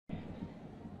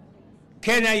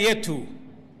Kenya yetu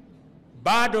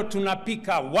bado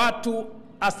tunapika watu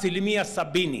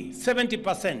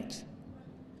 70%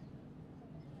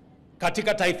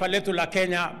 katika taifa letu la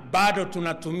Kenya bado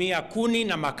tunatumia kuni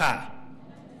na makaa.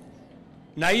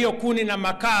 Na hiyo kuni na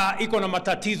makaa iko na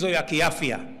matatizo ya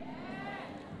kiafya.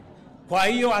 Kwa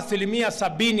hiyo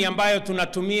 70% ambayo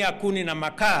tunatumia kuni na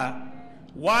makaa,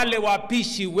 wale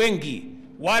wapishi wengi,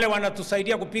 wale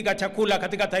wanatusaidia kupika chakula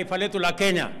katika taifa letu la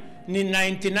Kenya ni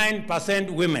 99%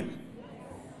 women.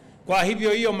 Kwa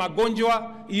hivyo hiyo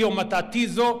magonjwa, hiyo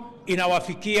matatizo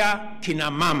inawafikia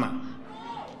kina mama.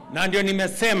 Na ndio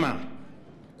nimesema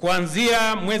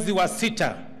kuanzia mwezi wa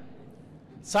 6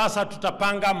 sasa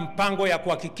tutapanga mpango ya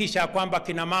kuhakikisha kwamba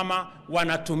kina mama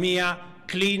wanatumia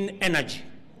clean energy.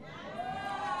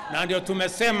 Na ndio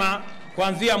tumesema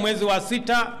kuanzia mwezi wa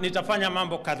 6 nitafanya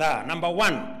mambo kadhaa. Number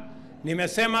 1,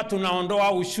 nimesema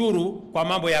tunaondoa ushuru kwa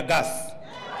mambo ya gas.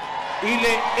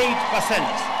 Ile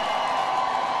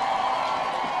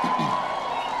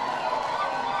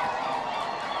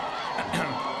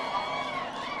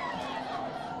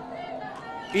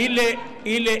 8%. Ile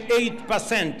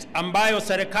 8% ambayo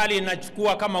serikali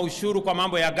inachukua kama ushuru kwa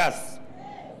mambo ya gas,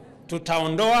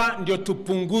 tutaondoa ndio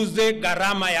tupunguze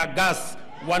gharama ya gas,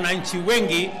 wananchi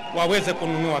wengi waweze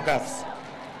kununua gas.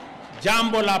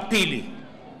 Jambo la pili,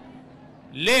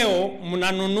 leo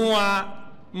mnanunua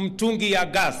mtungi ya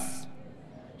gas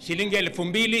shilingi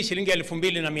 2,000, shilingi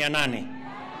 2,800.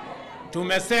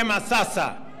 Tumesema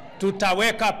sasa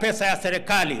tutaweka pesa ya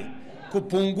serikali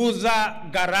kupunguza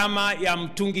gharama ya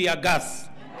mtungi ya gas.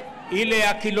 Ile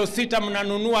ya kilo 6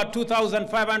 mnanunua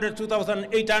 2,500,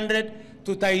 2,800,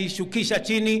 tutaishukisha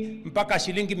chini mpaka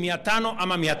shilingi 500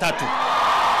 ama 300.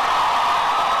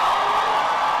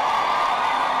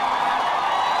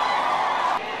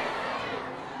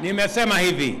 Nimesema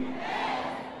hivi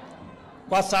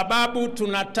kwa sababu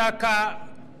tunataka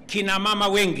kina mama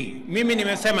wengi. Mimi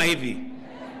nimesema hivi,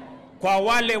 kwa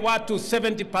wale watu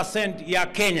 70% ya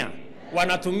Kenya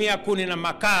wanatumia kuni na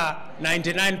makaa,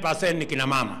 99% ni kina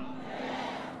mama.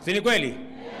 Si ni kweli?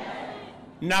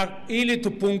 Na ili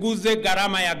tupunguze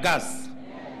gharama ya gas,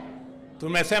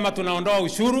 tumesema tunaondoa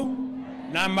ushuru.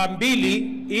 Namba 2,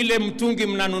 ile mtungi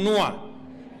mnanunua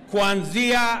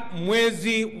kuanzia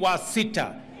mwezi wa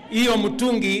 6, hiyo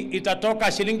mtungi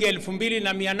itatoka shilingi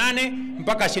 2,800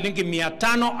 mpaka shilingi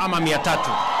 500 ama 300.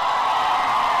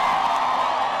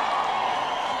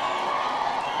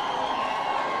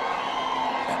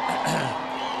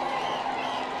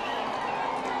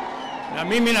 Na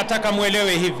mimi nataka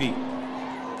muelewe hivi,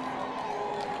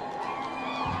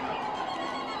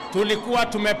 tulikuwa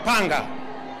tumepanga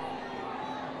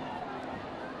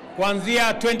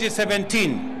kuanzia 2017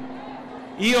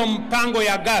 hiyo mpango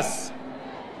ya gas,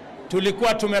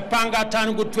 tulikuwa tumepanga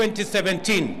tangu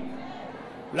 2017,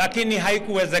 lakini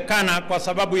haikuwezekana kwa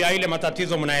sababu ya ile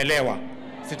matatizo mnaelewa.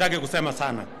 Sitaki kusema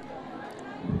sana.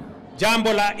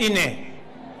 Jambo la 4,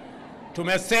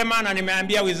 tumesema na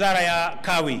nimeambia wizara ya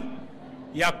kawi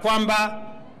ya kwamba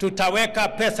tutaweka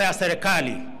pesa ya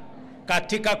serikali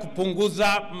katika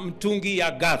kupunguza mtungi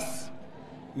ya gas.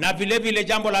 Na vile vile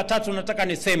jambo la 3 nataka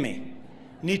niseme,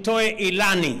 nitoe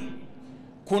ilani.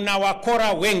 Kuna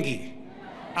wakora wengi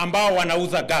ambao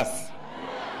wanauza gas,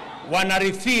 wana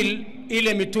refill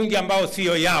ile mitungi ambao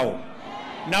sio yao,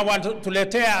 na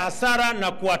wanatuletea hasara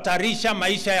na kuhatarisha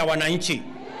maisha ya wananchi.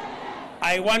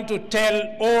 I want to tell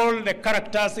all the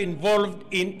characters involved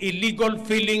in illegal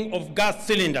filling of gas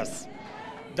cylinders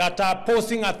that are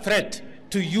posing a threat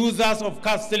to users of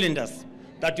gas cylinders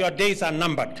that your days are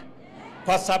numbered.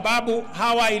 Kwa sababu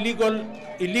hawa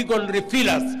illegal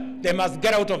refillers, they must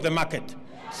get out of the market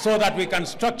so that we can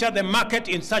structure the market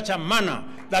in such a manner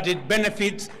that it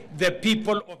benefits the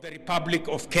people of the Republic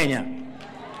of Kenya.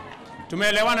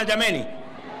 Tumeelewana jameni?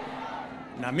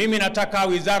 Na mimi nataka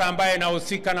wizara ambayo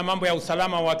inahusika na mambo ya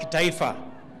usalama wa kitaifa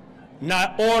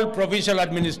na all provincial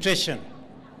administration,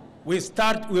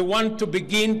 we want to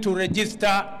begin to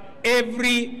register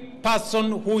every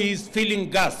person who is filling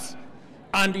gas,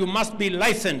 and you must be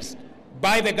licensed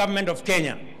by the government of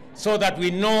Kenya so that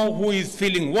we know who is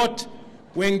filling what.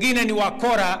 Wengine ni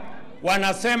wakora,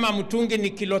 wanasema mtungi ni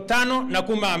kilo 5 na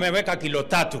kumbe ameweka kilo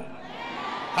 3.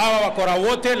 Hawa wakora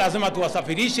wote lazima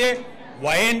tuwasafirishe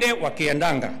waende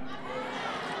wakiendanga.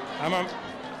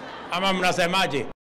 Ama mnasemaje?